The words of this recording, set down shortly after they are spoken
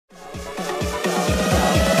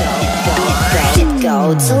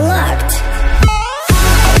Go select.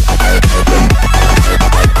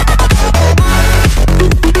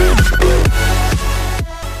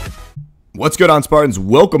 What's good on Spartans?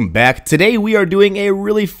 Welcome back. Today we are doing a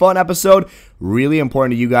really fun episode, really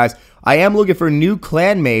important to you guys. I am looking for new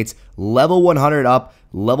clan mates, level 100 up,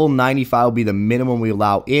 level 95 will be the minimum we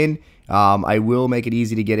allow in. I will make it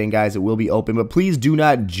easy to get in, guys. It will be open, but please do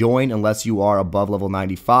not join unless you are above level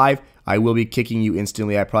 95. I will be kicking you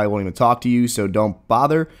instantly. I probably won't even talk to you, so don't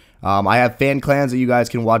bother. I have fan clans that you guys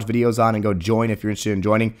can watch videos on and go join if you're interested in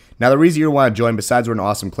joining. Now, the reason you want to join, besides we're an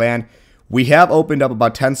awesome clan, we have opened up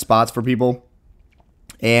about 10 spots for people,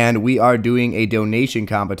 and we are doing a donation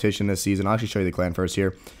competition this season. I'll actually show you the clan first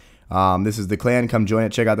here. This is the clan. Come join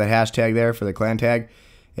it. Check out the hashtag there for the clan tag,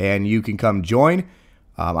 and you can come join.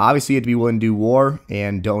 Obviously, you have to be willing to do war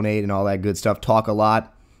and donate and all that good stuff. Talk a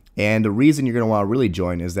lot. And the reason you're going to want to really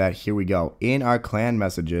join is that, here we go, in our clan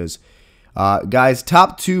messages, guys,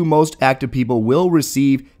 top 2 most active people will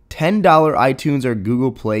receive $10 iTunes or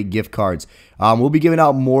Google Play gift cards. We'll be giving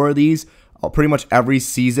out more of these pretty much every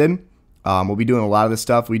season. We'll be doing a lot of this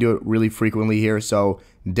stuff. We do it really frequently here, so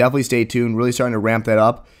definitely stay tuned. Really starting to ramp that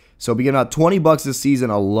up. So we'll be giving out $20 this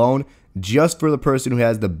season alone, just for the person who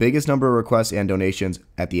has the biggest number of requests and donations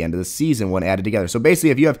at the end of the season when added together. So basically,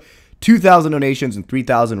 if you have 2,000 donations and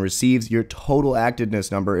 3,000 receives, your total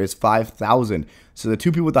activeness number is 5,000. So the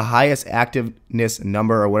 2 people with the highest activeness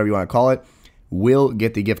number, or whatever you want to call it, will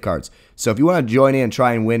get the gift cards. So if you want to join in and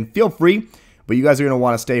try and win, feel free. But you guys are going to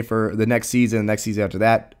want to stay for the next season, after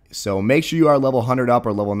that. So make sure you are level 100 up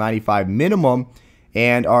or level 95 minimum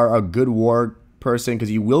and are a good war person, because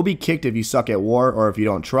you will be kicked if you suck at war or if you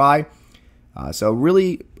don't try. So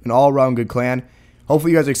really an all-around good clan.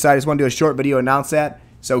 Hopefully you guys are excited. I just want to do a short video, announce that.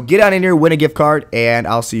 So get on in here, win a gift card, and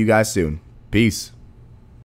I'll see you guys soon. Peace.